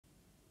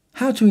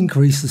How to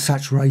increase the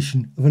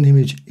saturation of an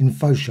image in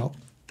Photoshop.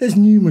 There's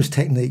numerous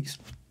techniques.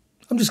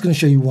 I'm just going to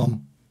show you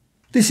one.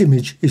 This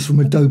image is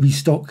from Adobe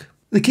stock.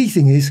 The key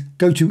thing is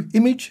go to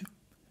Image,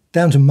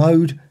 down to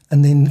Mode,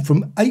 and then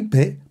from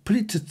 8-bit, put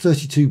it to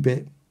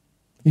 32-bit.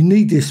 You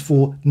need this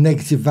for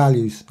negative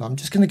values. I'm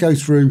just going to go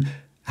through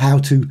how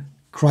to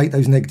create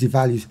those negative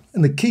values.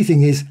 And the key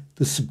thing is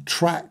the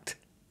subtract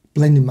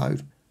blending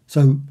mode.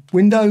 So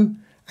Window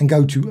and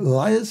go to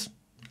Layers,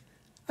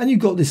 and you've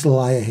got this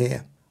layer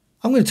here.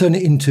 I'm going to turn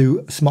it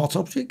into a smart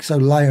object, so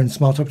Layer and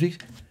Smart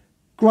Object.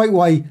 Great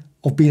way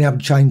of being able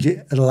to change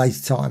it at a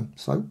later time.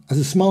 So as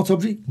a smart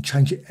object, you can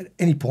change it at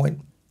any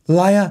point.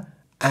 Layer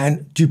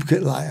and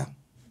Duplicate Layer.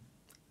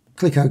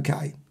 Click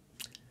OK.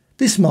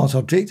 This smart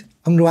object,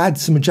 I'm going to add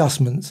some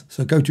adjustments.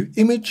 So go to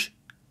Image,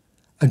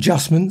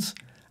 Adjustments,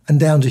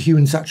 and down to Hue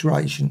and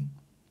Saturation.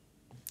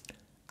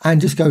 And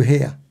just go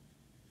here.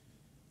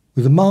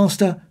 With the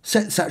master,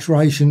 set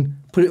saturation,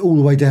 put it all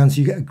the way down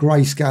so you get a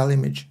grayscale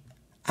image.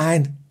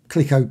 And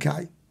click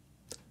OK.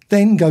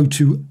 Then go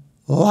to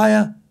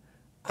Layer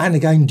and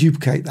again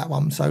duplicate that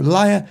one. So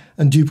Layer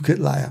and Duplicate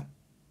Layer.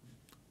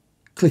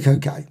 Click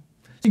OK.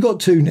 You've got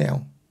two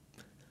now.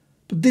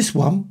 But this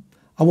one,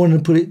 I want to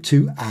put it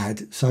to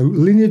Add. So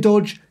Linear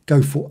Dodge,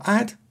 go for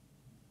Add.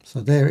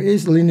 So there it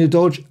is, Linear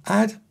Dodge,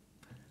 Add.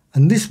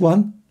 And this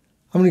one,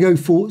 I'm going to go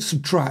for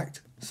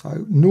Subtract.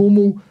 So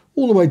Normal,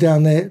 all the way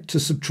down there to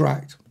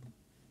Subtract.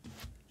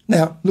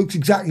 Now, looks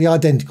exactly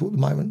identical at the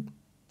moment.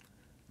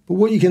 But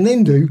what you can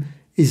then do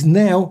is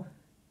now,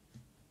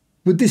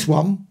 with this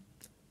one,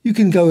 you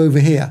can go over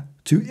here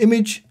to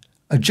Image,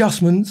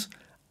 Adjustments,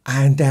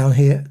 and down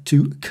here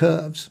to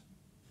Curves.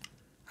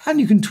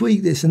 And you can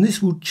tweak this, and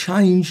this will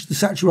change the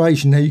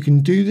saturation. Now you can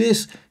do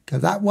this, go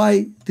that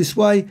way, this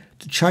way,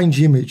 to change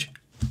the image.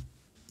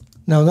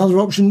 Now another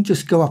option,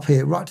 just go up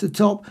here, right to the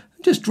top,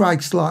 and just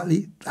drag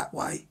slightly that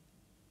way.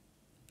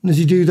 And as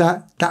you do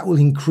that, that will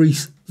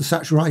increase the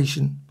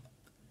saturation.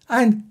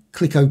 And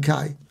click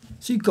OK.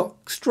 So you've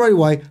got straight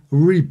away a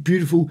really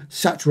beautiful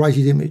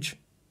saturated image.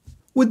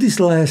 With this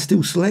layer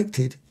still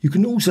selected, you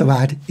can also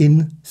add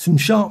in some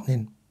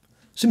sharpening.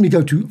 Simply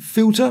go to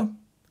Filter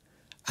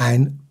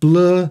and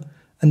Blur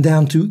and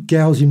down to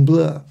Gaussian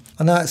Blur.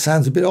 I know that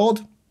sounds a bit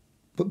odd,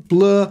 but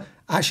blur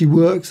actually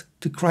works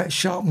to create a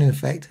sharpening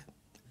effect.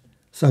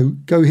 So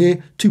go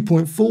here,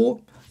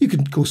 2.4. You can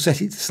of course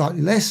set it to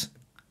slightly less.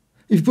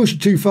 If you push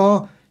it too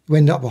far, you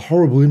end up with a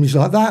horrible image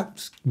like that.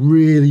 It's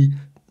really,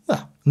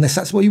 well, unless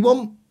that's what you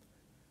want.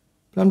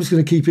 But I'm just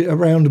going to keep it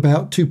around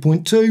about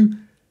 2.2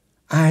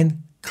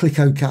 and click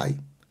OK.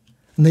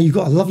 And then you've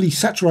got a lovely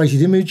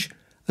saturated image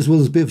as well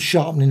as a bit of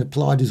sharpening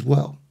applied as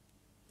well.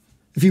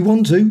 If you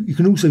want to, you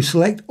can also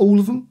select all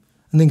of them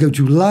and then go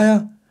to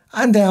Layer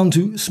and down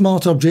to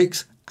Smart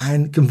Objects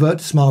and Convert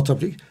to Smart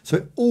Object. So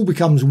it all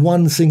becomes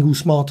one single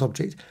smart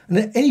object. And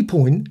at any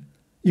point,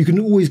 you can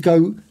always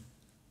go,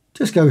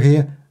 just go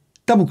here,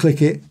 double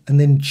click it, and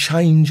then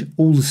change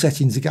all the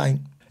settings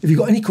again. If you've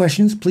got any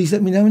questions, please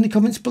let me know in the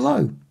comments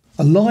below.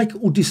 A like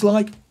or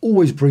dislike,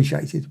 always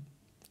appreciated.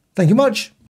 Thank you much.